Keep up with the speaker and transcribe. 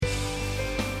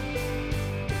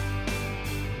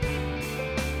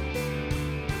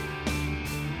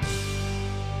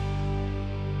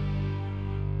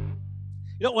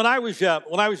When I was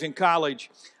in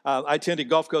college, I attended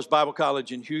Gulf Coast Bible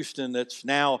College in Houston. That's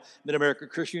now Mid-America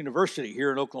Christian University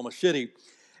here in Oklahoma City.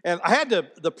 And I had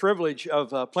the privilege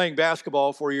of playing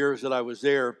basketball 4 years that I was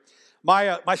there.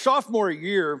 My sophomore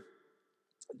year,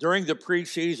 during the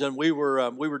preseason, we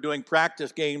were doing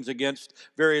practice games against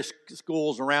various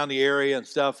schools around the area and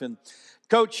stuff. And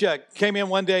Coach came in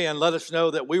one day and let us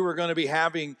know that we were going to be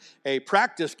having a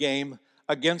practice game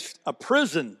against a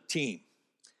prison team.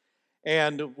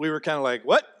 And we were kind of like,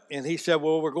 what? And he said,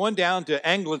 well, we're going down to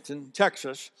Angleton,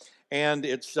 Texas, and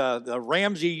it's the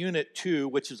Ramsey Unit 2,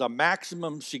 which is a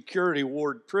maximum security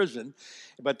ward prison.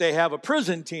 But they have a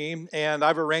prison team, and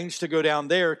I've arranged to go down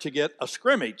there to get a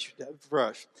scrimmage for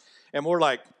us. And we're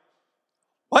like,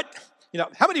 what?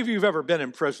 How many of you have ever been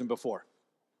in prison before?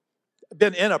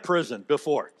 Been in a prison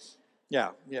before?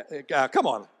 Yeah. Come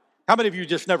on. How many of you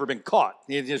just never been caught?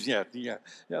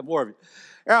 More of you.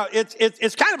 Now,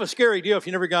 it's kind of a scary deal if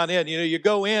you've never gone in. You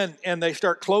go in and they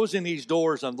start closing these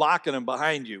doors and locking them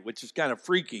behind you, which is kind of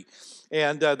freaky.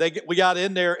 And we got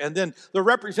in there, and then the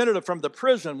representative from the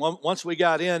prison, once we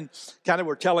got in, kind of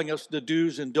were telling us the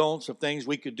do's and don'ts of things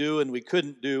we could do and we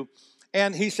couldn't do.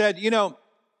 And he said,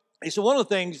 one of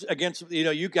the things against,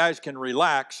 you guys can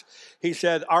relax. He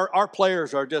said, our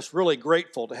players are just really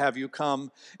grateful to have you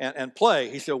come and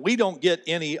play. He said, we don't get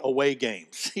any away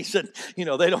games. He said,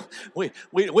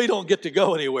 we don't get to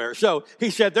go anywhere. So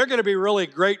he said, they're going to be really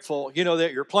grateful,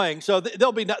 that you're playing. So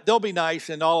they'll be nice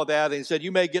and all of that. And he said,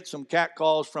 you may get some cat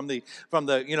calls from the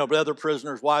other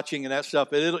prisoners watching and that stuff,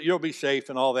 but you'll be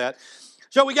safe and all that.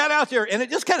 So we got out there, and it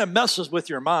just kind of messes with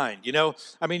your mind, you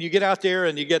get out there,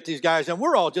 and you get these guys, and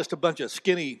we're all just a bunch of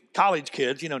skinny college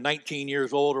kids, 19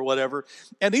 years old or whatever,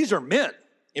 and these are men.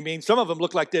 Some of them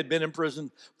looked like they'd been in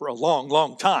prison for a long,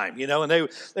 long time, and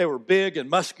they were big and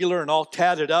muscular and all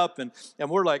tatted up, and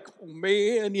we're like,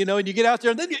 man, and you get out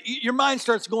there, and then your mind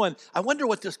starts going, I wonder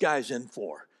what this guy's in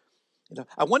for.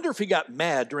 I wonder if he got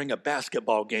mad during a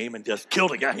basketball game and just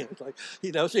killed a guy.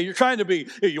 So you're trying to be,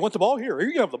 hey, you want the ball? Here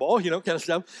you have the ball, kind of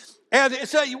stuff. And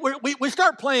so we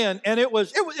start playing, and it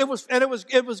was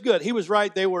good. He was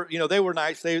right. They were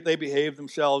nice. They behaved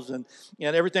themselves, and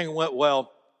everything went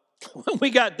well. When we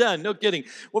got done, no kidding,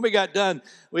 when we got done,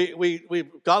 we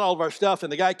got all of our stuff,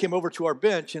 and the guy came over to our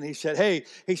bench, and he said,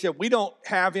 we don't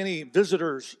have any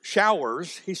visitors'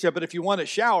 showers. He said, but if you want a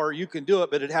shower, you can do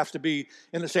it, but it has to be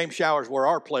in the same showers where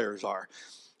our players are.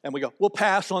 And we go, we'll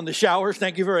pass on the showers.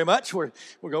 Thank you very much.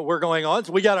 We're going on.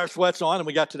 So we got our sweats on, and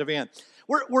we got to the van.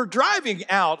 We're driving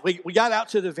out. We got out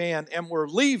to the van, and we're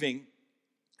leaving.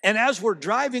 And as we're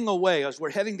driving away, as we're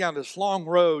heading down this long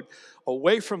road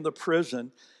away from the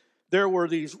prison, there were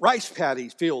these rice paddy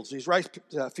fields,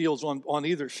 fields on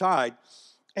either side,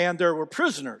 and there were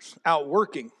prisoners out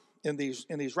working in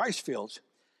these rice fields.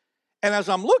 And as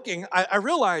I'm looking, I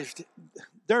realized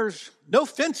there's no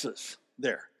fences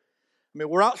there.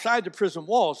 We're outside the prison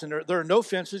walls, and there are no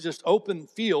fences, just open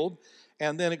field,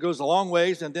 and then it goes a long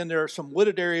ways, and then there are some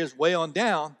wooded areas way on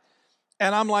down.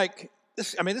 And I'm like,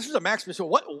 this is a maximum.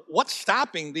 So what's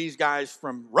stopping these guys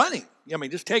from running?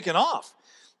 Just taking off.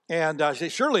 And I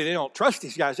said, surely they don't trust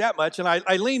these guys that much. And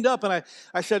I leaned up and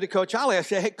I said to Coach Ali, I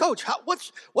said, hey, Coach,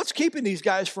 what's keeping these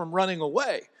guys from running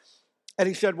away? And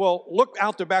he said, well, look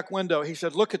out the back window. He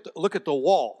said, look at the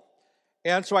wall.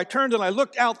 And so I turned and I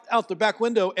looked out the back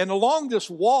window, and along this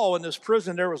wall in this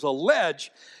prison, there was a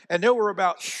ledge, and there were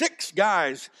about 6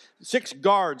 guards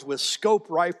with scope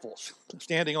rifles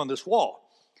standing on this wall.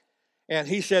 And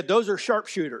he said, those are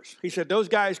sharpshooters. He said, those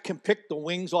guys can pick the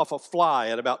wings off a fly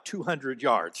at about 200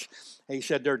 yards. And he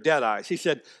said, they're dead eyes. He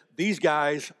said, these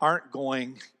guys aren't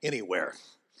going anywhere.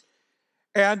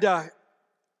 And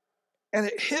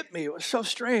it hit me. It was so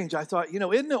strange. I thought,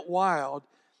 isn't it wild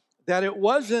that it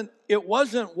wasn't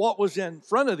what was in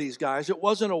front of these guys. It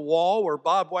wasn't a wall or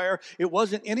barbed wire. It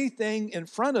wasn't anything in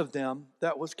front of them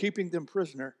that was keeping them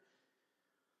prisoner.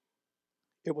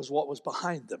 It was what was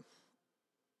behind them.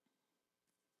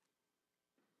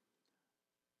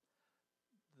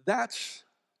 That's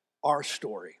our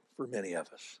story for many of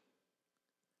us.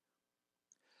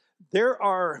 There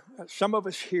are some of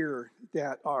us here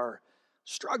that are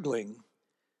struggling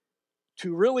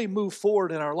to really move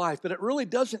forward in our life, but it really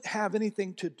doesn't have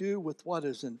anything to do with what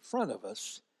is in front of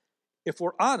us. If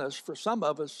we're honest, for some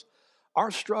of us,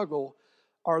 our struggle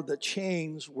are the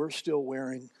chains we're still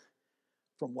wearing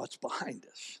from what's behind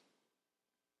us.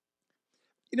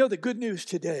 The good news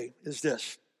today is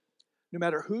this. No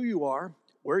matter who you are,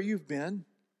 where you've been,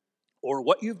 or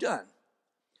what you've done,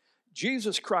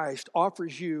 Jesus Christ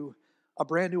offers you a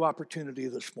brand new opportunity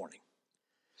this morning.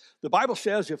 The Bible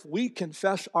says if we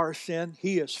confess our sin,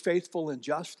 he is faithful and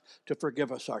just to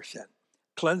forgive us our sin,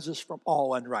 cleanse us from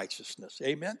all unrighteousness.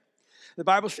 Amen? The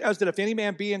Bible says that if any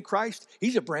man be in Christ,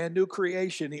 he's a brand new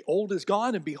creation. The old is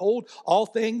gone, and behold, all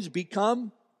things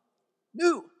become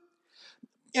new.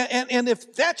 And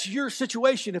if that's your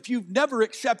situation, if you've never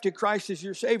accepted Christ as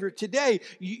your Savior, today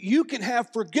you can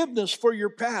have forgiveness for your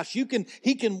past. He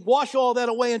can wash all that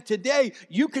away, and today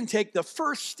you can take the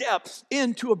first step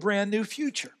into a brand new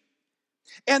future.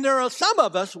 And there are some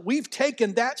of us, we've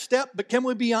taken that step, but can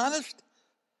we be honest?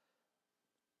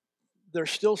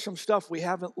 There's still some stuff we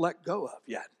haven't let go of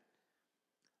yet.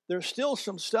 There's still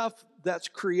some stuff that's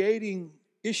creating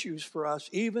issues for us,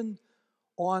 even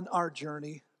on our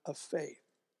journey of faith.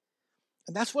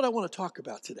 And that's what I want to talk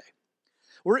about today.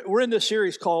 We're in this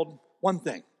series called One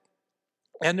Thing.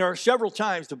 And there are several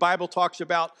times the Bible talks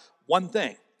about one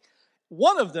thing.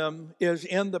 One of them is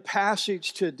in the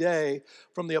passage today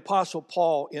from the Apostle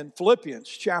Paul in Philippians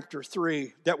chapter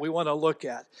 3 that we want to look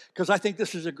at, because I think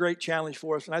this is a great challenge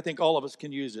for us, and I think all of us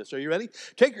can use this. Are you ready?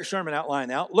 Take your sermon outline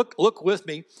out. Look with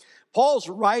me. Paul's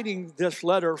writing this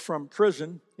letter from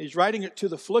prison. He's writing it to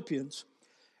the Philippians,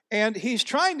 and he's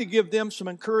trying to give them some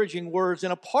encouraging words.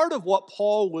 And a part of what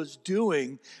Paul was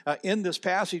doing in this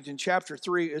passage in chapter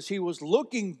 3 is he was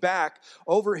looking back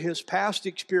over his past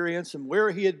experience and where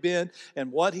he had been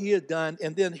and what he had done.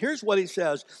 And then here's what he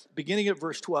says, beginning at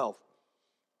verse 12.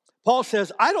 Paul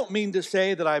says, I don't mean to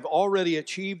say that I've already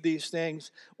achieved these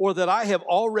things or that I have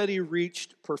already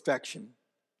reached perfection.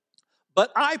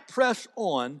 But I press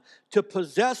on to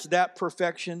possess that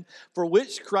perfection for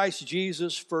which Christ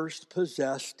Jesus first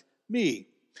possessed me.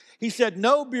 He said,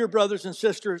 no, dear brothers and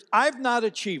sisters, I've not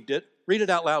achieved it. Read it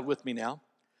out loud with me now.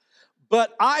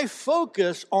 But I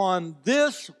focus on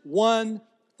this one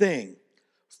thing,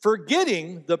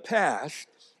 forgetting the past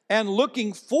and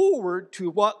looking forward to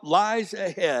what lies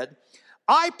ahead.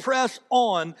 I press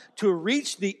on to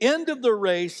reach the end of the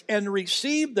race and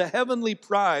receive the heavenly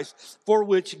prize for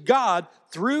which God,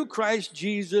 through Christ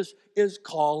Jesus, is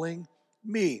calling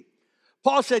me.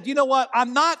 Paul said, you know what?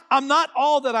 I'm not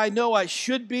all that I know I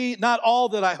should be, not all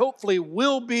that I hopefully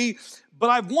will be, but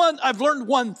I've learned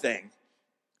one thing.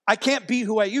 I can't be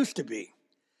who I used to be.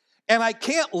 And I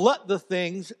can't let the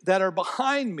things that are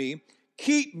behind me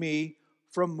keep me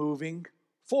from moving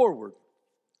forward.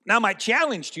 Now, my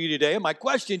challenge to you today, and my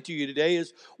question to you today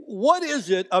is, what is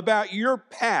it about your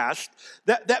past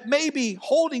that may be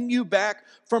holding you back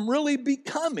from really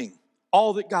becoming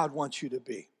all that God wants you to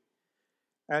be?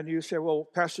 And you say, well,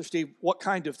 Pastor Steve, what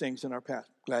kind of things in our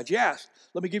past? Glad you asked.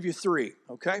 Let me give you three,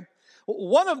 okay?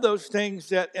 One of those things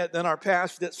that in our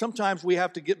past that sometimes we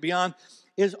have to get beyond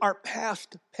is our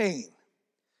past pain.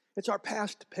 It's our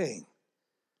past pain.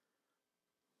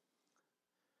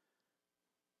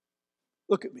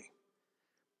 Look at me.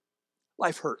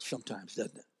 Life hurts sometimes,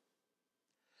 doesn't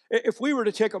it? If we were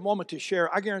to take a moment to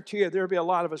share, I guarantee you there would be a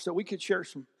lot of us that we could share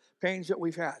some pains that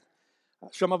we've had.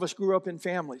 Some of us grew up in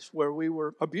families where we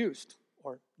were abused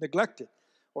or neglected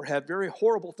or had very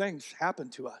horrible things happen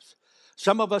to us.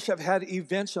 Some of us have had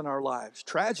events in our lives,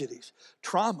 tragedies,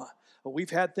 trauma.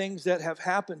 We've had things that have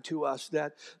happened to us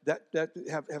that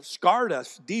have scarred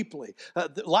us deeply.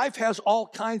 Life has all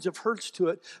kinds of hurts to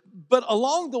it. But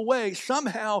along the way,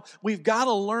 somehow we've got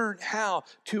to learn how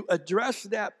to address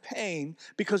that pain,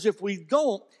 because if we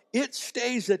don't, it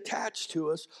stays attached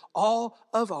to us all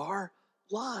of our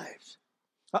lives.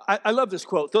 I love this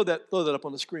quote. Throw that up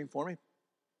on the screen for me.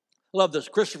 I love this.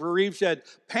 Christopher Reeve said,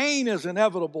 pain is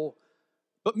inevitable,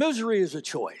 but misery is a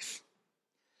choice.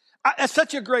 That's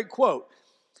such a great quote.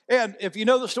 And if you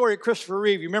know the story of Christopher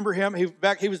Reeve, you remember him? He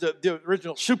was the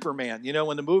original Superman,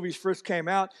 when the movies first came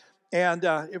out. And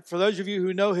for those of you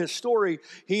who know his story,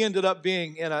 he ended up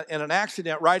being in an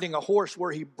accident riding a horse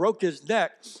where he broke his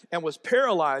neck and was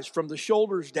paralyzed from the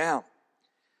shoulders down.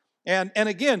 And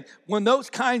again, when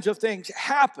those kinds of things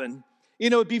happen,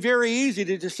 it'd be very easy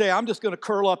to just say, I'm just going to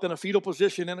curl up in a fetal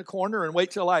position in a corner and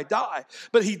wait till I die.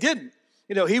 But he didn't.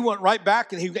 He went right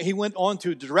back, and he went on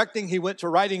to directing. He went to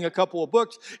writing a couple of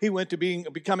books. He went to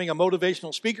becoming a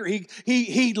motivational speaker.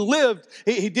 He lived.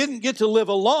 He didn't get to live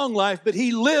a long life, but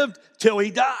he lived till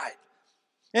he died.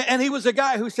 And he was a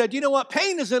guy who said, you know what?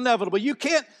 Pain is inevitable. You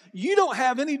don't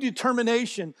have any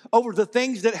determination over the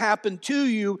things that happen to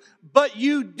you, but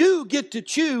you do get to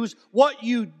choose what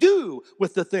you do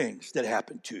with the things that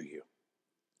happen to you.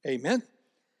 Amen.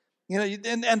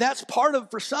 And that's part of,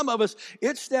 for some of us,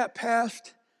 it's that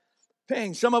past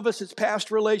pain. Some of us, it's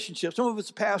past relationships. Some of us,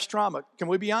 it's past trauma. Can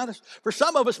we be honest? For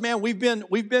some of us, man, we've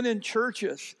been in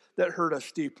churches that hurt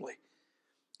us deeply.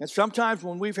 And sometimes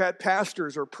when we've had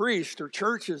pastors or priests or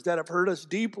churches that have hurt us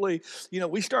deeply,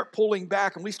 we start pulling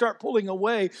back and we start pulling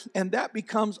away, and that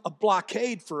becomes a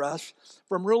blockade for us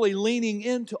from really leaning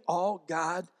into all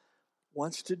God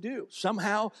wants to do.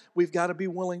 Somehow we've got to be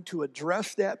willing to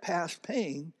address that past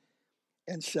pain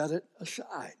and set it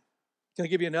aside. Can I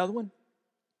give you another one?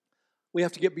 We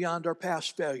have to get beyond our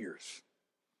past failures.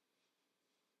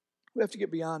 We have to get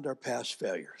beyond our past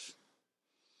failures.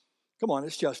 Come on,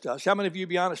 it's just us. How many of you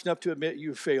be honest enough to admit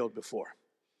you've failed before?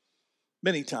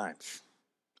 Many times.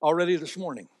 Already this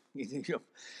morning.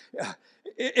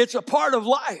 It's a part of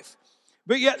life.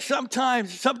 But yet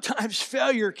sometimes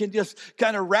failure can just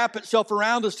kind of wrap itself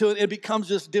around us to it. It becomes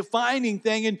this defining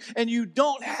thing, and you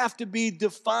don't have to be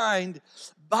defined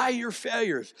by your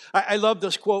failures. I love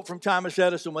this quote from Thomas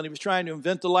Edison when he was trying to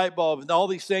invent the light bulb and all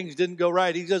these things didn't go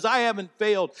right. He says, I haven't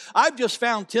failed. I've just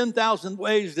found 10,000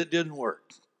 ways that didn't work.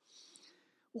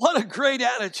 What a great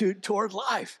attitude toward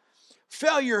life.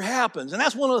 Failure happens. And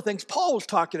that's one of the things Paul was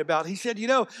talking about. He said,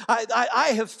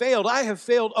 I have failed. I have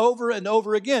failed over and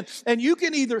over again. And you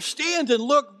can either stand and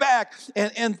look back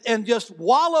and just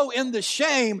wallow in the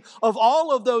shame of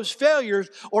all of those failures,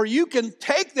 or you can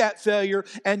take that failure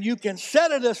and you can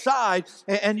set it aside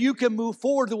and you can move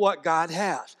forward to what God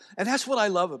has. And that's what I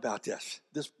love about this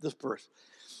verse.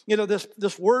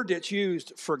 This word that's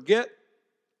used, forget,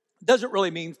 doesn't really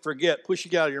mean forget,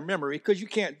 pushing it out of your memory, because you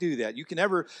can't do that. You can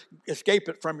never escape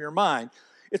it from your mind.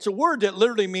 It's a word that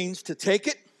literally means to take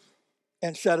it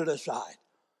and set it aside.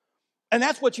 And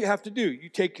that's what you have to do. You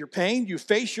take your pain, you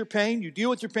face your pain, you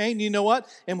deal with your pain, you know what?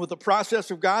 And with the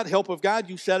process of God, help of God,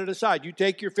 you set it aside. You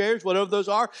take your failures, whatever those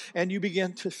are, and you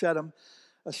begin to set them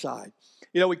aside.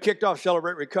 We kicked off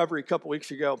Celebrate Recovery a couple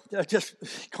weeks ago. Just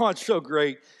gone so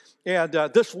great. And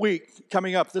this week,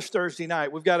 coming up this Thursday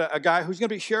night, we've got a guy who's going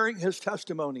to be sharing his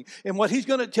testimony. And what he's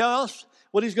going to tell us,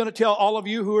 what he's going to tell all of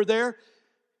you who are there,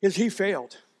 is he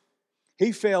failed.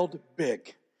 He failed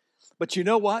big. But you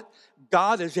know what?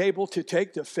 God is able to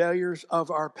take the failures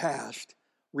of our past,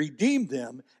 redeem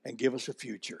them, and give us a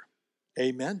future.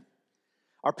 Amen.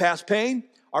 Our past pain,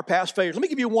 our past failures. Let me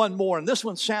give you one more, and this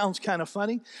one sounds kind of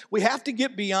funny. We have to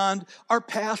get beyond our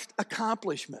past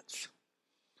accomplishments.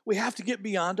 We have to get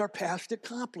beyond our past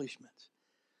accomplishments.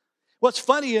 What's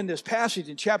funny in this passage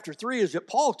in chapter 3 is that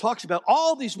Paul talks about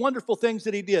all these wonderful things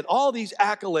that he did, all these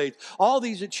accolades, all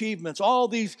these achievements, all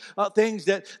these things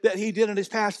that he did in his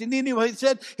past. And anyway, he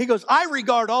said, he goes, I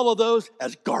regard all of those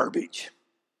as garbage.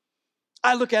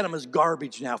 I look at them as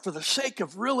garbage now for the sake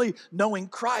of really knowing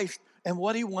Christ and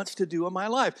what he wants to do in my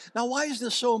life. Now, why is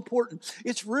this so important?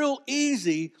 It's real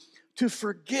easy to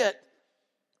forget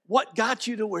what got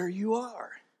you to where you are.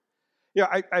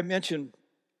 I mentioned,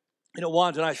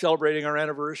 Wanda and I celebrating our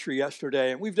anniversary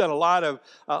yesterday, and we've done a lot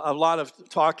of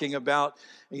talking about,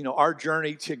 our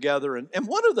journey together. And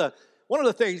one of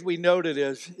the things we noted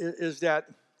is that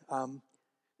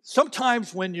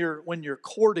sometimes when you're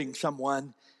courting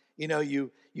someone,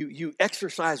 you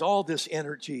exercise all this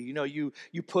energy.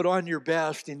 You put on your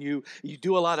best, and you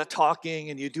do a lot of talking,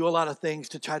 and you do a lot of things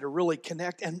to try to really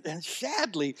connect. And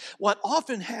sadly, what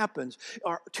often happens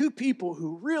are two people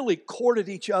who really courted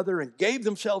each other and gave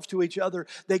themselves to each other,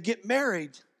 they get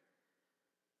married,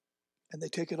 and they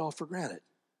take it all for granted.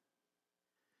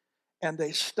 And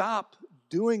they stop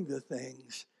doing the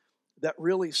things that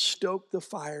really stoke the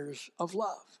fires of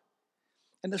love.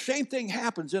 And the same thing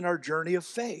happens in our journey of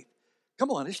faith. Come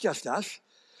on, it's just us.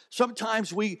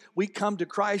 Sometimes we come to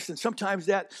Christ, and sometimes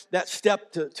that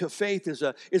step to faith is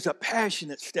a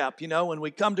passionate step, when we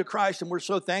come to Christ and we're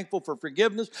so thankful for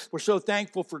forgiveness, we're so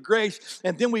thankful for grace,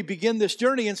 and then we begin this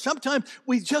journey, and sometimes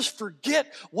we just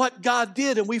forget what God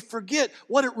did, and we forget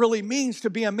what it really means to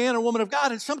be a man or woman of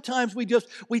God, and sometimes we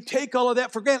take all of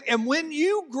that for granted. And when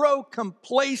you grow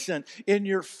complacent in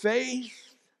your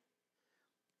faith,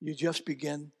 you just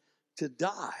begin to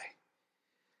die.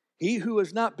 He who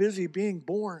is not busy being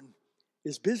born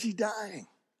is busy dying.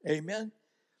 Amen?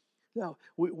 Now,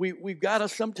 we've got to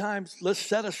sometimes, let's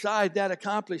set aside that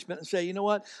accomplishment and say, you know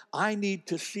what? I need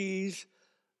to seize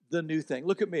the new thing.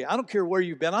 Look at me. I don't care where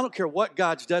you've been. I don't care what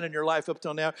God's done in your life up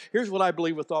till now. Here's what I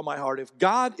believe with all my heart. If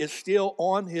God is still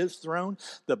on his throne,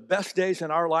 the best days in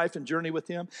our life and journey with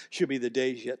him should be the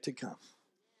days yet to come.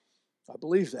 I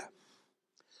believe that.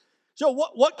 So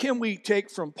what can we take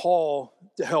from Paul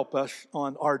to help us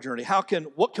on our journey?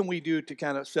 What can we do to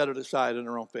kind of set it aside in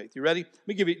our own faith? You ready?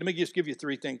 Let me just give you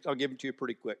three things. I'll give them to you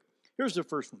pretty quick. Here's the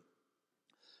first one.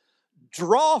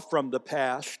 Draw from the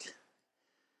past,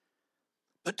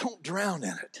 but don't drown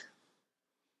in it.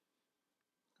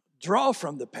 Draw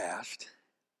from the past,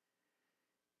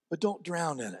 but don't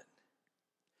drown in it.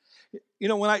 You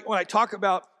know, when I talk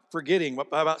about forgetting,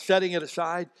 about setting it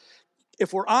aside,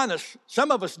 if we're honest,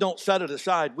 some of us don't set it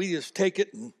aside. We just take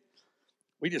it and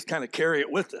we just kind of carry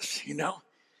it with us, you know,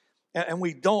 and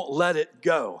we don't let it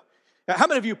go. Now, how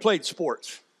many of you played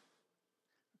sports?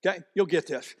 Okay, you'll get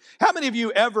this. How many of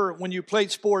you ever, when you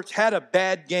played sports, had a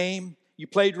bad game, you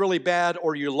played really bad,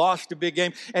 or you lost a big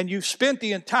game, and you spent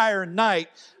the entire night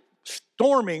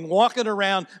storming, walking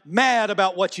around, mad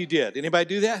about what you did? Anybody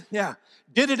do that? Yeah.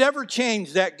 Did it ever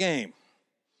change that game?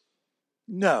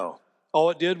 No. All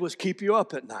it did was keep you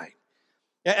up at night.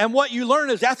 And what you learn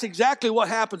is that's exactly what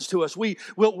happens to us.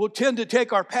 We'll tend to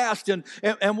take our past and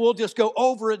we'll just go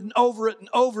over it and over it and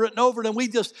over it and over it. And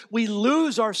we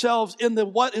lose ourselves in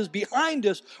what is behind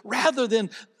us rather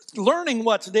than learning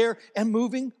what's there and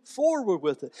moving forward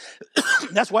with it.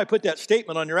 That's why I put that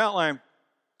statement on your outline.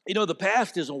 You know, the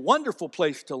past is a wonderful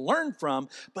place to learn from,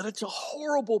 but it's a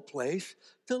horrible place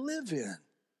to live in.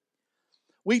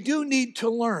 We do need to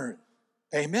learn.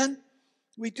 Amen?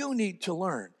 We do need to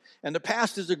learn. And the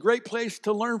past is a great place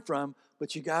to learn from,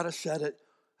 but you got to set it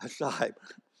aside.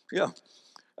 Yeah,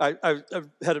 I've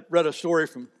read a story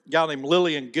from a gal named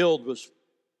Lillian Guild was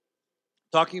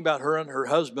talking about her and her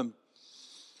husband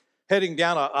heading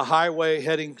down a highway,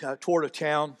 heading toward a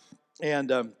town,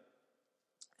 and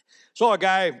saw a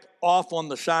guy off on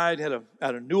the side, had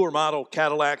a newer model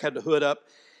Cadillac, had the hood up,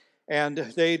 and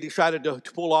they decided to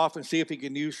pull off and see if he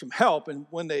could use some help. And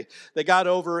when they got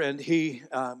over and he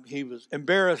was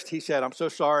embarrassed, he said, "I'm so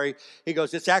sorry." He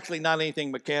goes, "It's actually not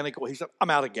anything mechanical." He said, "I'm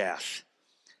out of gas."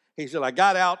 He said, I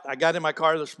got in my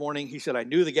car this morning. He said, I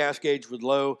knew the gas gauge was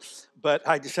low, but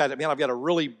I decided, man, I've got a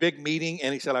really big meeting.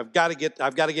 And he said, I've got to get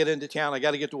into town. I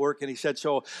got to get to work. And he said,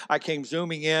 so I came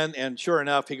zooming in, and sure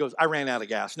enough, he goes, I ran out of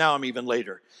gas. Now I'm even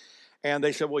later. And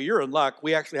they said, well, you're in luck.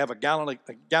 We actually have a gallon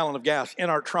of gas in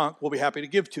our trunk. We'll be happy to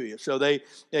give to you. So they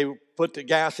put the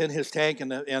gas in his tank,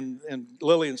 and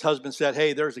Lillian's husband said,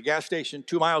 hey, there's a gas station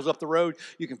 2 miles up the road.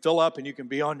 You can fill up and you can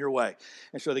be on your way.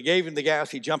 And so they gave him the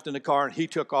gas. He jumped in the car and he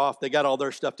took off. They got all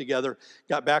their stuff together,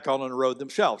 got back out on the road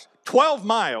themselves. 12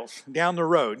 miles down the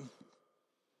road,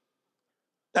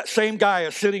 that same guy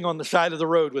is sitting on the side of the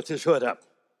road with his hood up.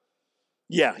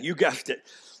 Yeah, you guessed it.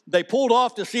 They pulled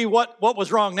off to see what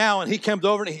was wrong now, and he comes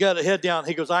over and he got a head down.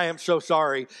 He goes, I am so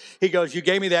sorry. He goes, you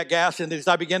gave me that gas, and as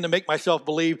I began to make myself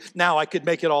believe, now I could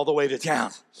make it all the way to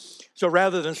town. So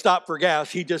rather than stop for gas,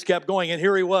 he just kept going, and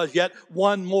here he was yet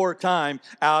one more time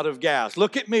out of gas.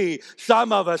 Look at me.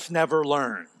 Some of us never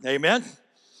learn. Amen?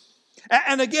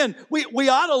 And again, we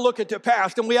ought to look at the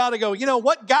past, and we ought to go, you know,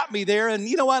 what got me there? And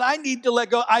you know what? I need to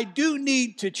let go. I do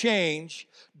need to change,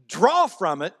 draw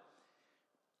from it.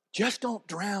 Just don't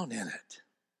drown in it.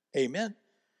 Amen?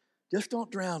 Just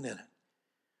don't drown in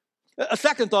it. A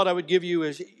second thought I would give you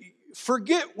is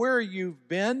forget where you've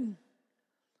been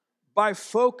by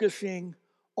focusing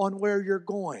on where you're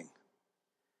going.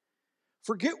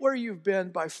 Forget where you've been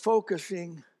by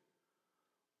focusing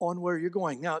on where you're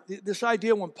going. Now, this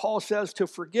idea when Paul says to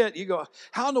forget, you go,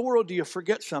 how in the world do you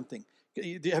forget something?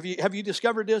 Have you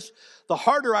discovered this? The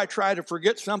harder I try to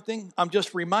forget something, I'm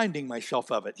just reminding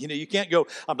myself of it. You know, you can't go,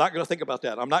 I'm not going to think about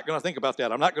that. I'm not going to think about that.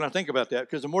 I'm not going to think about that.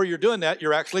 Because the more you're doing that,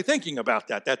 you're actually thinking about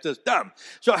that. That's just dumb.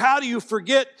 So how do you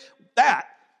forget that?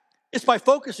 It's by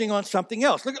focusing on something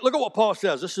else. Look at what Paul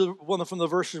says. This is one from the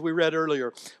verses we read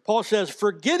earlier. Paul says,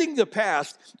 forgetting the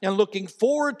past and looking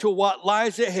forward to what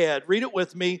lies ahead. Read it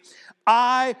with me.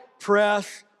 I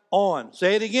press on.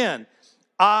 Say it again.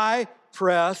 I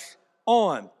press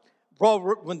on.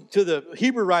 Paul, to the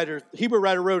Hebrew writer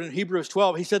wrote in Hebrews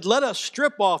 12, he said, let us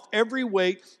strip off every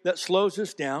weight that slows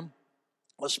us down,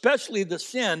 especially the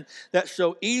sin that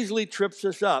so easily trips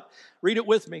us up. Read it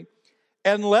with me.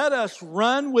 And let us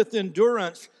run with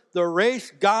endurance the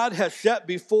race God has set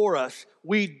before us.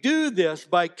 We do this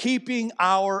by keeping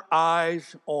our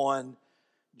eyes on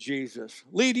Jesus.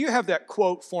 Lee, do you have that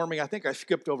quote for me? I think I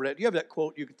skipped over that. Do you have that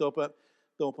quote you can throw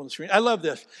up on the screen? I love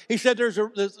this. He said there's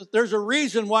a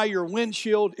reason why your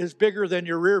windshield is bigger than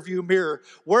your rearview mirror.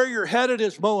 Where you're headed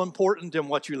is more important than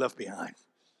what you left behind.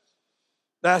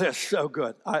 That is so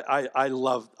good. I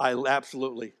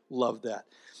absolutely love that.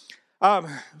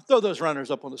 Throw those runners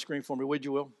up on the screen for me, would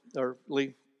you, Will, or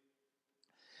Lee?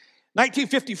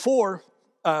 1954,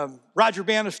 Roger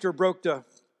Bannister broke the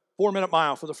 4-minute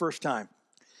mile for the first time.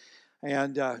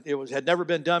 And it had never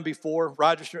been done before.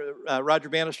 Roger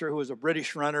Bannister, who was a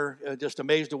British runner, just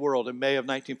amazed the world in May of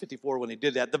 1954 when he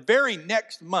did that. The very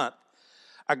next month,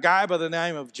 a guy by the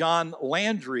name of John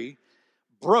Landry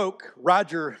broke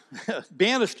Roger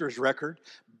Bannister's record,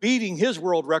 beating his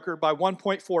world record by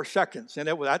 1.4 seconds. And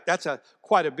that's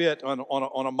quite a bit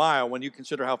on a mile when you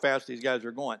consider how fast these guys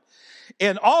are going.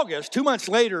 In August, 2 months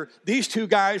later, these two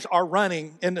guys are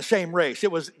running in the same race.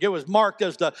 It was marked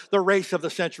as the race of the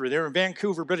century. They're in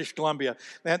Vancouver, British Columbia,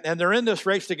 and they're in this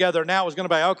race together. Now it's going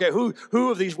to be, okay,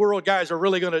 who of these world guys are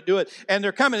really going to do it? And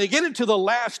they're coming. They get into the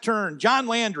last turn. John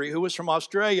Landry, who was from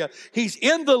Australia, he's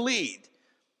in the lead.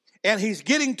 And he's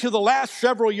getting to the last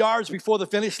several yards before the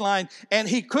finish line, and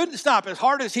he couldn't stop. As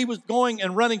hard as he was going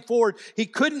and running forward, he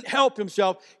couldn't help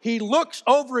himself. He looks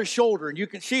over his shoulder, and you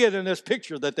can see it in this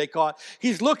picture that they caught.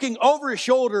 He's looking over his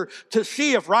shoulder to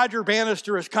see if Roger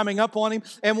Bannister is coming up on him.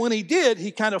 And when he did, he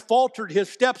kind of faltered his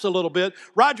steps a little bit.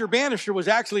 Roger Bannister was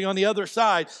actually on the other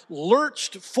side,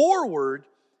 lurched forward,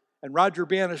 and Roger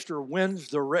Bannister wins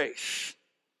the race.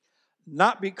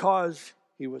 Not because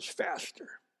he was faster,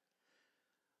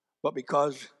 but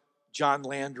because John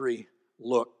Landry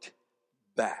looked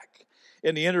back.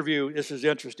 In the interview, this is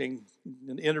interesting,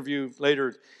 in the interview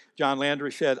later, John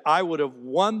Landry said, "I would have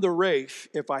won the race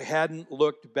if I hadn't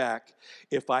looked back,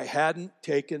 if I hadn't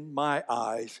taken my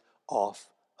eyes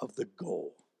off of the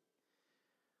goal."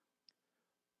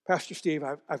 Pastor Steve,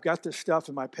 I've got this stuff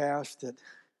in my past that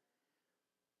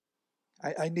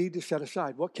I need to set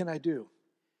aside. What can I do?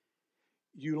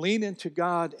 You lean into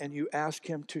God and you ask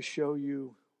Him to show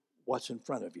you what's in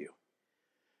front of you.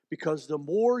 Because the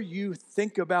more you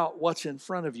think about what's in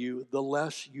front of you, the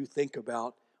less you think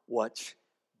about what's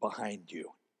behind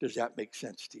you. Does that make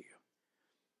sense to you?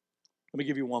 Let me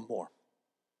give you one more.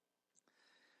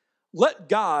 Let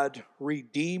God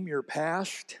redeem your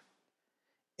past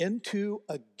into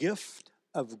a gift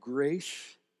of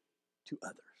grace to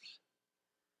others.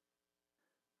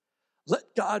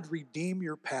 Let God redeem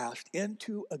your past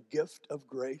into a gift of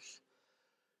grace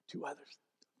to others.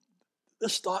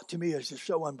 This thought to me is just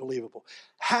so unbelievable.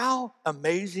 How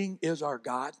amazing is our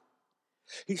God?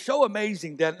 He's so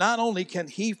amazing that not only can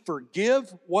He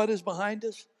forgive what is behind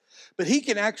us, but He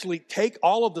can actually take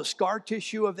all of the scar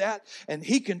tissue of that and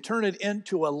He can turn it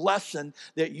into a lesson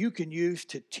that you can use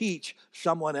to teach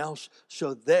someone else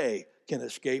so they can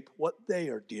escape what they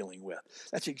are dealing with.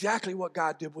 That's exactly what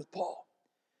God did with Paul.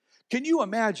 Can you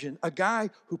imagine a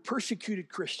guy who persecuted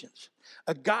Christians,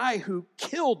 a guy who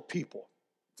killed people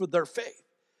for their faith,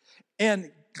 and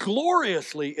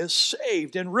gloriously is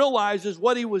saved and realizes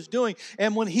what he was doing?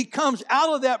 And when he comes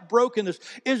out of that brokenness,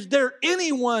 is there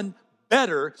anyone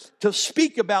better to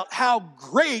speak about how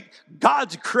great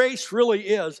God's grace really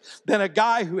is than a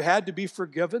guy who had to be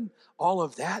forgiven all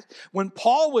of that? When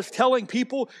Paul was telling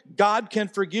people God can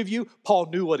forgive you, Paul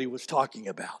knew what he was talking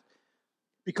about,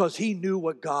 because he knew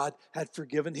what God had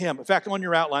forgiven him. In fact, on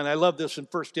your outline, I love this in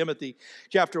 1 Timothy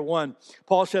chapter 1.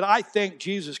 Paul said, "I thank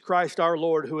Jesus Christ our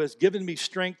Lord, who has given me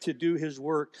strength to do His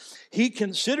work. He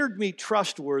considered me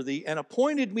trustworthy and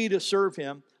appointed me to serve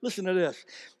Him." Listen to this.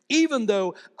 "Even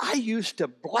though I used to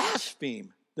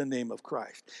blaspheme the name of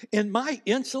Christ. In my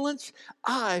insolence,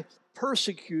 I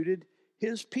persecuted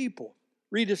His people."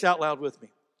 Read this out loud with me.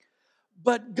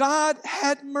 "But God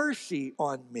had mercy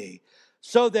on me,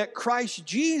 so that Christ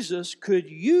Jesus could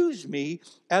use me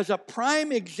as a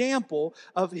prime example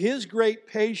of His great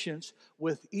patience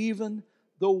with even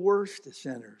the worst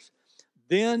sinners.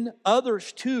 Then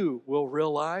others too will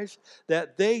realize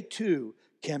that they too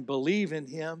can believe in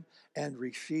Him and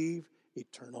receive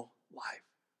eternal life."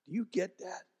 Do you get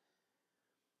that?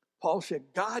 Paul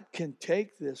said God can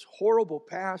take this horrible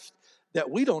past that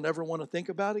we don't ever want to think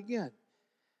about again,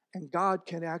 and God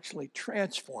can actually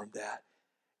transform that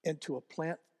into a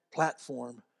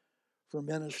platform for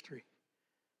ministry.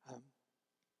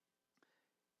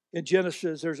 In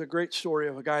Genesis, there's a great story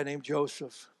of a guy named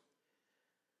Joseph,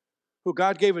 who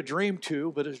God gave a dream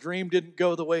to, but his dream didn't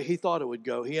go the way he thought it would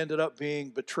go. He ended up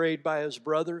being betrayed by his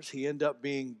brothers. He ended up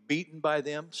being beaten by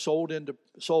them, sold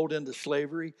into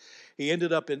slavery. He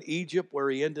ended up in Egypt, where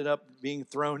he ended up being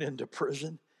thrown into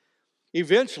prison.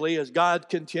 Eventually, as God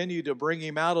continued to bring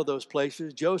him out of those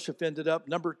places, Joseph ended up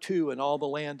number 2 in all the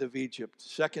land of Egypt,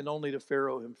 second only to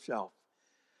Pharaoh himself.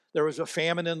 There was a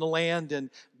famine in the land, and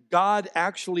God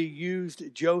actually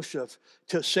used Joseph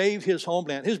to save his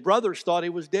homeland. His brothers thought he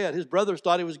was dead. His brothers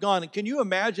thought he was gone. And can you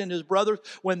imagine his brothers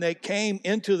when they came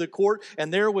into the court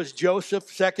and there was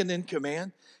Joseph, second in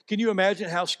command? Can you imagine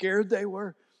how scared they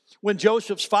were? When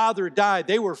Joseph's father died,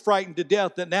 they were frightened to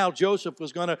death that now Joseph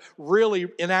was going to really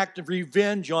enact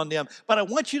revenge on them. But I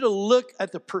want you to look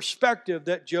at the perspective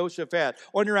that Joseph had.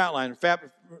 On your outline,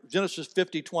 Genesis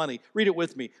 50:20. Read it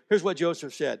with me. Here's what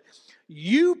Joseph said.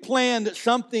 "You planned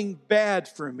something bad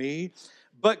for me,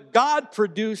 but God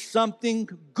produced something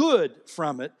good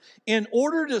from it in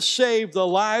order to save the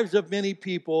lives of many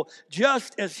people,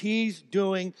 just as He's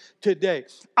doing today.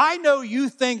 I know you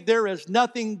think there is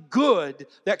nothing good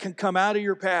that can come out of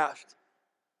your past,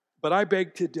 but I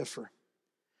beg to differ,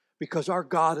 because our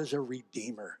God is a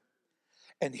redeemer.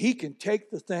 And He can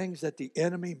take the things that the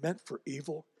enemy meant for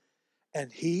evil,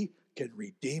 and He can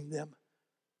redeem them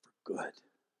for good.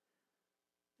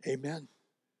 Amen.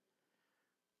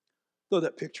 Throw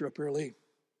that picture up here, Lee.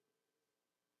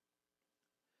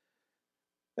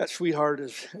 That sweetheart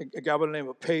is a guy by the name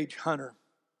of Paige Hunter.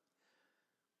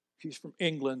 She's from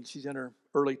England. She's in her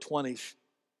early 20s.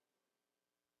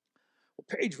 Well,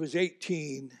 Paige was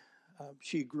 18.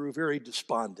 She grew very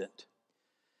despondent.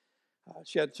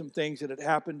 She had some things that had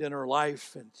happened in her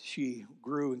life, and she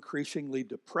grew increasingly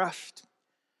depressed.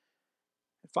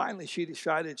 And finally, she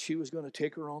decided she was going to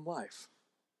take her own life.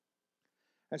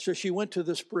 And so she went to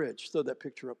this bridge. Throw that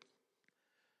picture up.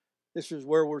 This is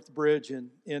Wearmouth Bridge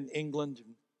in England,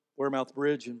 Wearmouth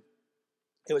Bridge. And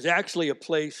it was actually a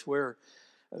place where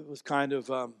it was kind of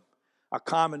a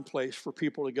common place for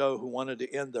people to go who wanted to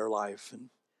end their life. And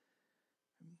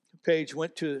Paige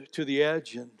went to the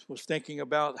edge and was thinking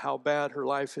about how bad her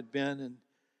life had been, and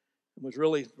was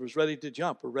ready to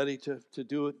jump, or ready to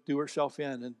do herself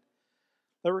in. And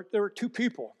there were two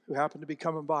people who happened to be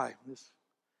coming by.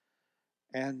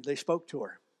 And they spoke to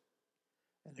her.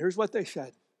 And here's what they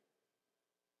said.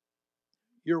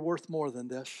 You're worth more than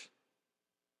this.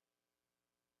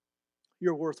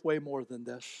 You're worth way more than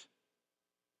this.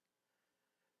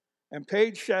 And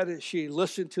Paige said, as she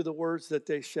listened to the words that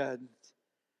they said,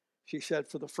 she said,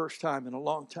 for the first time in a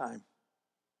long time,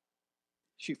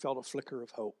 she felt a flicker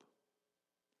of hope.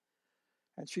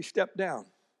 And she stepped down.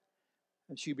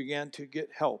 And she began to get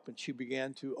help. And she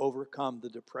began to overcome the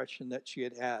depression that she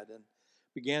had had. And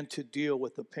began to deal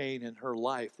with the pain in her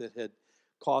life that had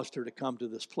caused her to come to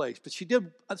this place. But she did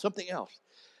something else.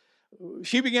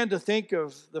 She began to think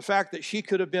of the fact that she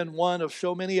could have been one of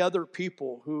so many other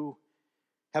people who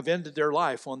have ended their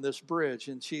life on this bridge.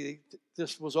 And she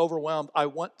just was overwhelmed. I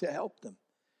want to help them.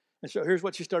 And so here's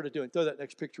what she started doing. Throw that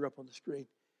next picture up on the screen.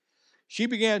 She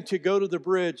began to go to the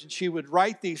bridge, and she would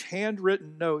write these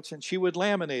handwritten notes, and she would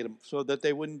laminate them so that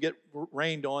they wouldn't get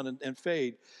rained on and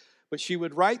fade. But she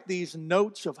would write these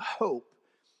notes of hope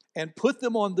and put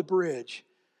them on the bridge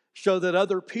so that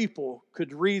other people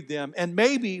could read them and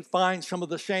maybe find some of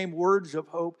the same words of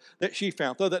hope that she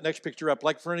found. Throw that next picture up.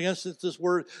 Like, for instance,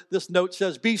 this note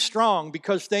says, be strong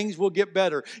because things will get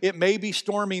better. It may be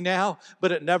stormy now,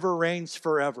 but it never rains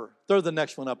forever. Throw the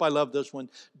next one up. I love this one.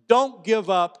 Don't give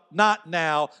up, not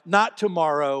now, not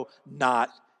tomorrow, not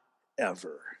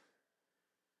ever.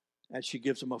 And she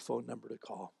gives them a phone number to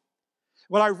call.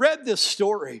 When I read this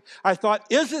story, I thought,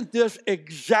 isn't this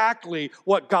exactly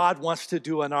what God wants to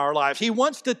do in our lives? He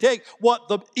wants to take what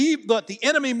the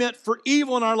enemy meant for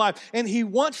evil in our life, and He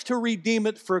wants to redeem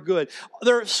it for good.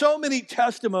 There are so many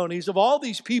testimonies of all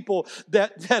these people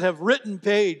that have written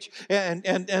Paige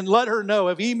and let her know,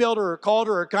 have emailed her or called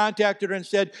her or contacted her and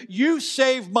said, you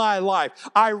saved my life.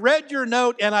 I read your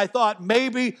note and I thought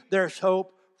maybe there's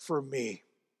hope for me.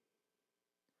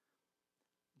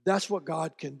 That's what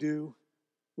God can do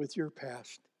with your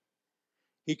past.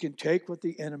 He can take what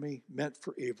the enemy meant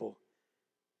for evil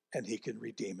and He can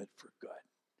redeem it for good.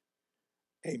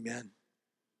 Amen.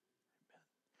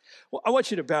 Well, I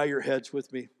want you to bow your heads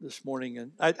with me this morning,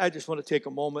 and I just want to take a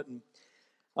moment, and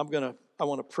I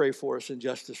want to pray for us in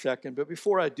just a second. But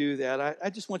before I do that, I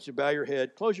just want you to bow your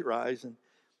head, close your eyes, and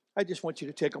I just want you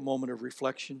to take a moment of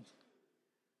reflection.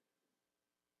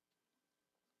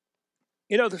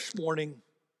 You know, this morning,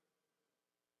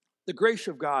 the grace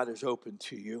of God is open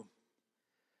to you.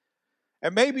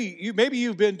 And maybe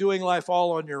you've been doing life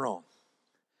all on your own.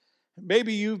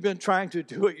 Maybe you've been trying to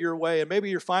do it your way, and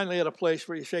maybe you're finally at a place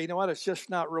where you say, you know what, it's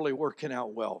just not really working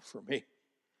out well for me.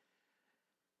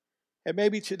 And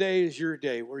maybe today is your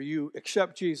day where you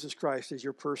accept Jesus Christ as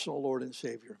your personal Lord and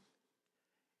Savior.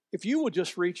 If you would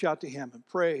just reach out to Him and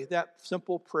pray that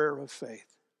simple prayer of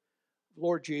faith,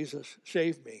 Lord Jesus,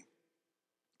 save me.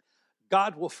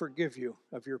 God will forgive you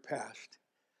of your past.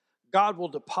 God will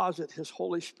deposit His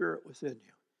Holy Spirit within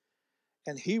you.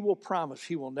 And He will promise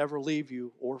He will never leave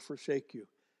you or forsake you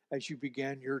as you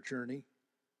began your journey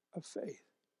of faith.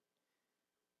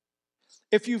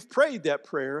 If you've prayed that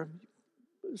prayer,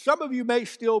 some of you may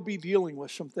still be dealing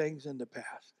with some things in the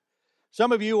past.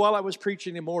 Some of you, while I was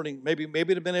preaching in the morning, maybe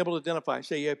have been able to identify,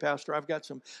 say, yeah, Pastor, I've got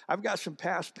some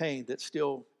past pain that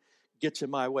still gets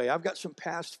in my way. I've got some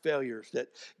past failures that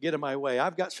get in my way.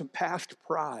 I've got some past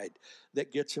pride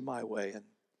that gets in my way.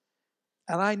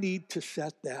 And I need to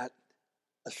set that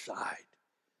aside.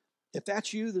 If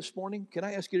that's you this morning, can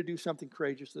I ask you to do something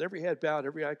courageous? With every head bowed,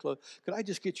 every eye closed, could I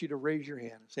just get you to raise your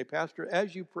hand and say, Pastor,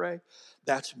 as you pray,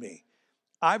 that's me.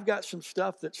 I've got some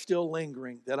stuff that's still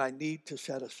lingering that I need to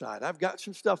set aside. I've got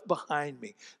some stuff behind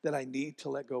me that I need to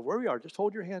let go. Where we are, just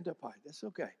hold your hand up high. That's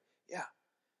okay. Yeah,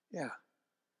 yeah,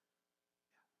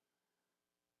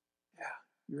 yeah.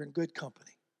 You're in good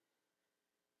company.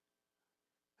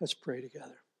 Let's pray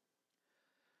together.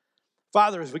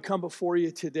 Father, as we come before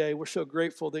you today, we're so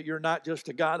grateful that you're not just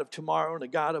a God of tomorrow and a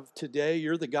God of today.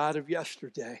 You're the God of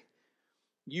yesterday.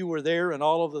 You were there in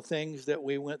all of the things that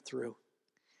we went through.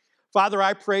 Father,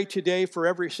 I pray today for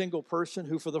every single person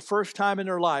who for the first time in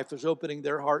their life is opening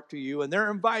their heart to you, and they're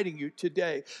inviting you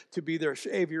today to be their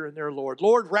Savior and their Lord.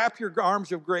 Lord, wrap your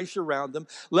arms of grace around them.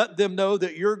 Let them know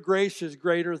that your grace is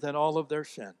greater than all of their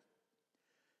sin.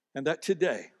 And that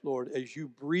today, Lord, as you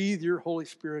breathe your Holy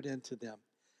Spirit into them,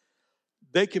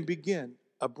 they can begin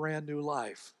a brand new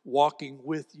life walking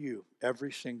with you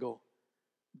every single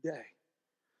day.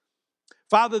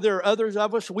 Father, there are others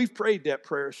of us, we've prayed that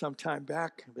prayer some time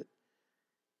back,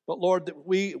 but Lord, that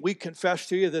we confess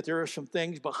to you that there are some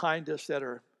things behind us that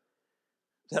are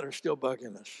still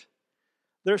bugging us.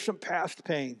 There's some past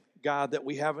pain, God, that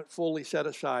we haven't fully set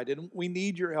aside, and we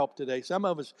need your help today. Some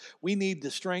of us, we need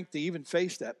the strength to even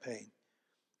face that pain.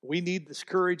 We need this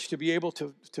courage to be able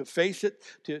to face it,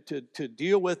 to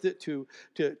deal with it, to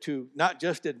not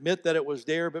just admit that it was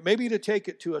there, but maybe to take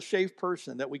it to a safe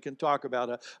person that we can talk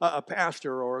about, a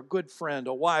pastor or a good friend,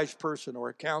 a wise person or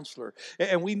a counselor.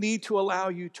 And we need to allow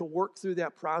you to work through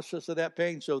that process of that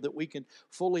pain so that we can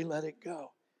fully let it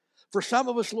go. For some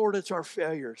of us, Lord, it's our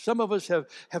failure. Some of us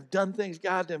have done things,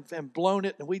 God, and blown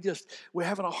it, and we're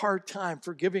having a hard time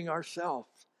forgiving ourselves.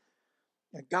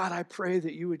 And God, I pray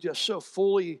that you would just so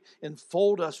fully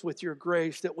enfold us with your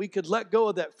grace that we could let go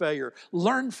of that failure,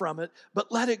 learn from it,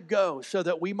 but let it go so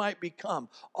that we might become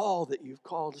all that you've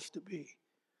called us to be.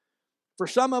 For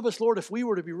some of us, Lord, if we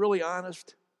were to be really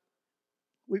honest,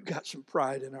 we've got some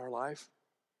pride in our life.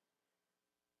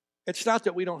 It's not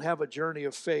that we don't have a journey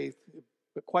of faith,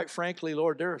 but quite frankly,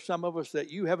 Lord, there are some of us that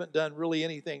you haven't done really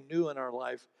anything new in our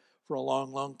life for a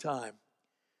long, long time.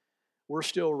 We're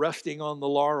still resting on the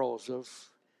laurels of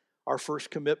our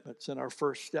first commitments and our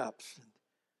first steps.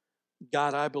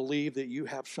 God, I believe that you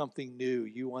have something new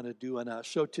you want to do in us.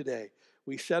 So today,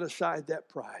 we set aside that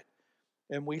pride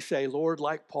and we say, Lord,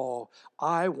 like Paul,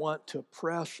 I want to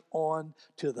press on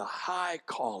to the high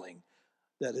calling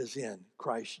that is in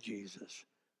Christ Jesus,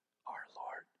 our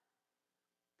Lord.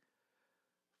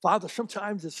 Father,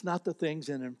 sometimes it's not the things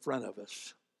in front of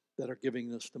us that are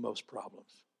giving us the most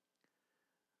problems.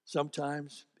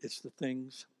 Sometimes it's the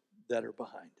things that are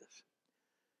behind us.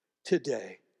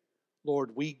 Today,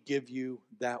 Lord, we give you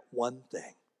that one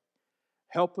thing.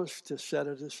 Help us to set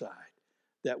it aside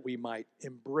that we might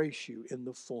embrace you in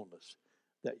the fullness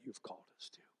that you've called us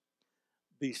to.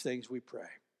 These things we pray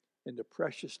in the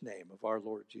precious name of our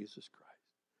Lord Jesus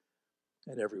Christ.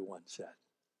 And everyone said,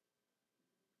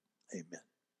 amen. Amen.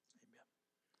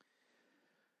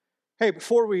 Hey,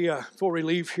 before we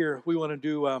leave here, we want to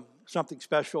do something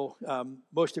special.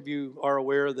 Most of you are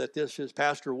aware that this is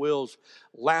Pastor Will's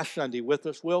last Sunday with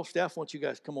us. Will, Steph, why don't you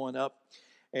guys come on up?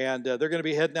 And they're going to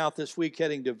be heading out this week,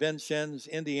 heading to Vincennes,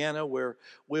 Indiana, where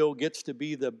Will gets to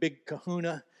be the big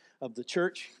kahuna of the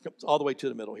church. Comes all the way to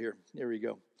the middle here. There we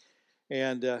go.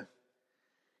 And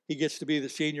he gets to be the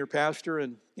senior pastor,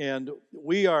 and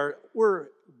we're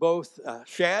both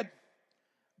sad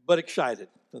but excited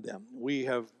for them. We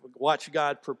have watched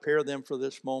God prepare them for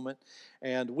this moment,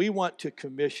 and we want to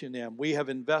commission them. We have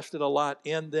invested a lot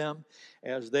in them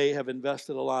as they have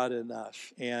invested a lot in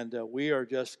us, and we are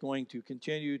just going to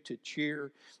continue to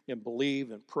cheer and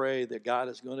believe and pray that God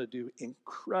is going to do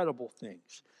incredible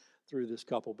things through this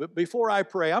couple. But before I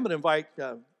pray, I'm going to invite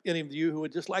any of you who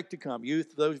would just like to come,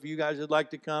 youth, those of you guys who'd like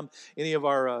to come, any of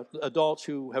our adults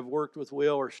who have worked with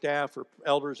Will or staff or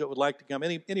elders that would like to come,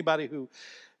 anybody who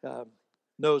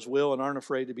knows Will and aren't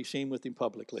afraid to be seen with him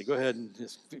publicly. Go ahead and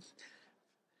just,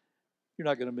 you're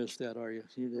not going to miss that, are you?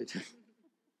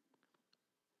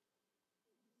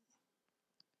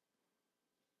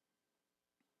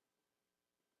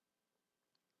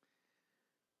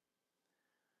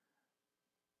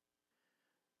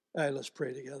 All right, let's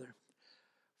pray together.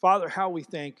 Father, how we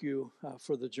thank you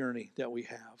for the journey that we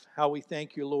have. How we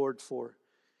thank you, Lord, for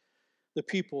the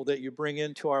people that you bring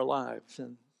into our lives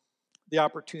and the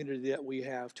opportunity that we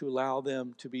have to allow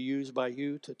them to be used by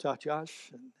you to touch us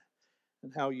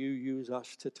and how you use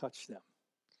us to touch them.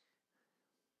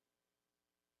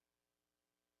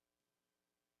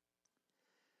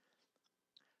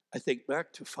 I think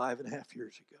back to 5.5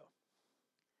 years ago.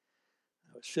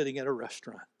 I was sitting at a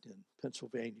restaurant in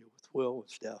Pennsylvania with Will and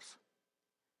Steph.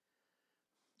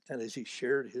 And as he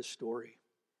shared his story,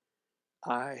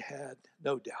 I had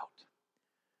no doubt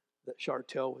that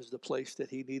Chartel was the place that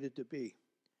he needed to be,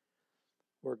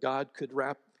 where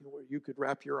where you could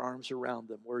wrap your arms around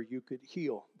them, where you could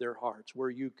heal their hearts, where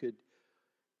you could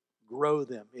grow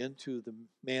them into the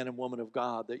man and woman of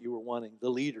God that you were wanting, the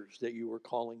leaders that you were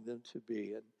calling them to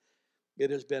be. And it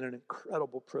has been an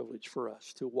incredible privilege for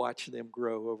us to watch them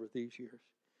grow over these years.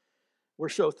 We're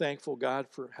so thankful, God,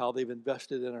 for how they've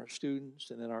invested in our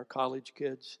students and in our college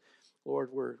kids. Lord,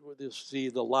 we're just see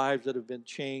the lives that have been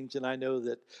changed, and I know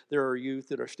that there are youth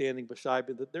that are standing beside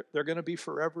me that they're going to be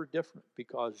forever different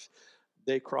because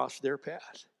they crossed their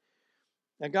path.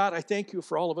 And God, I thank you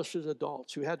for all of us as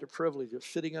adults who had the privilege of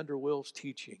sitting under Will's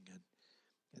teaching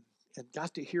and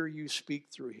got to hear you speak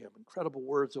through him, incredible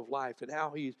words of life, and how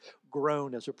he's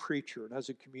grown as a preacher and as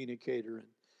a communicator. And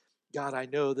God, I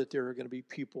know that there are going to be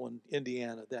people in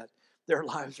Indiana that their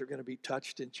lives are going to be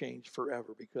touched and changed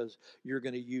forever because you're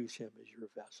going to use him as your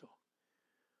vessel.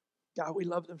 God, we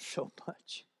love them so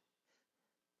much.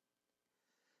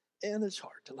 And it's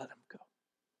hard to let them go.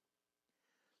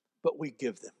 But we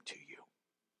give them to you.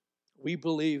 We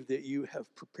believe that you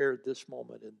have prepared this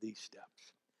moment in these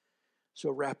steps.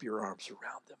 So wrap your arms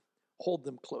around them. Hold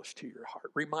them close to your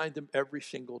heart. Remind them every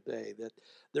single day that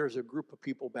there's a group of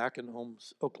people back in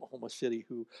Oklahoma City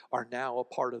who are now a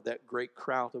part of that great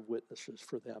crowd of witnesses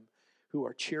for them, who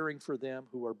are cheering for them,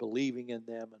 who are believing in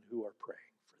them, and who are praying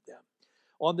for them.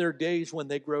 On their days when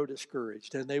they grow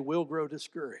discouraged, and they will grow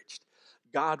discouraged,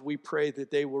 God, we pray that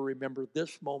they will remember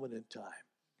this moment in time,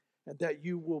 and that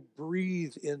you will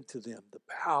breathe into them the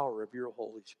power of your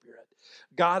Holy Spirit.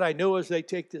 God, I know as they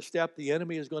take this step, the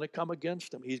enemy is going to come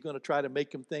against them. He's going to try to make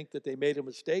them think that they made a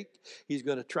mistake. He's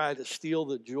going to try to steal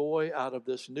the joy out of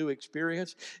this new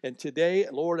experience. And today,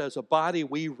 Lord, as a body,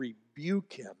 we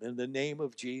rebuke him in the name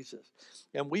of Jesus.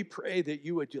 And we pray that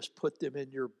you would just put them in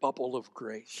your bubble of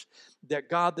grace. That,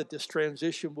 God, that this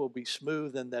transition will be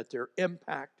smooth and that their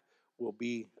impact will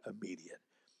be immediate.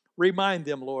 Remind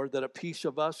them, Lord, that a piece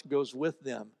of us goes with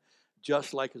them,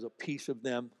 just like as a piece of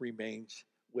them remains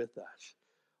with us.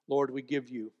 Lord, we give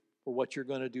you for what you're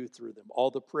going to do through them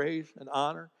all the praise and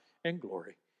honor and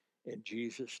glory in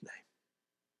Jesus'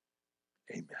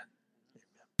 name. Amen.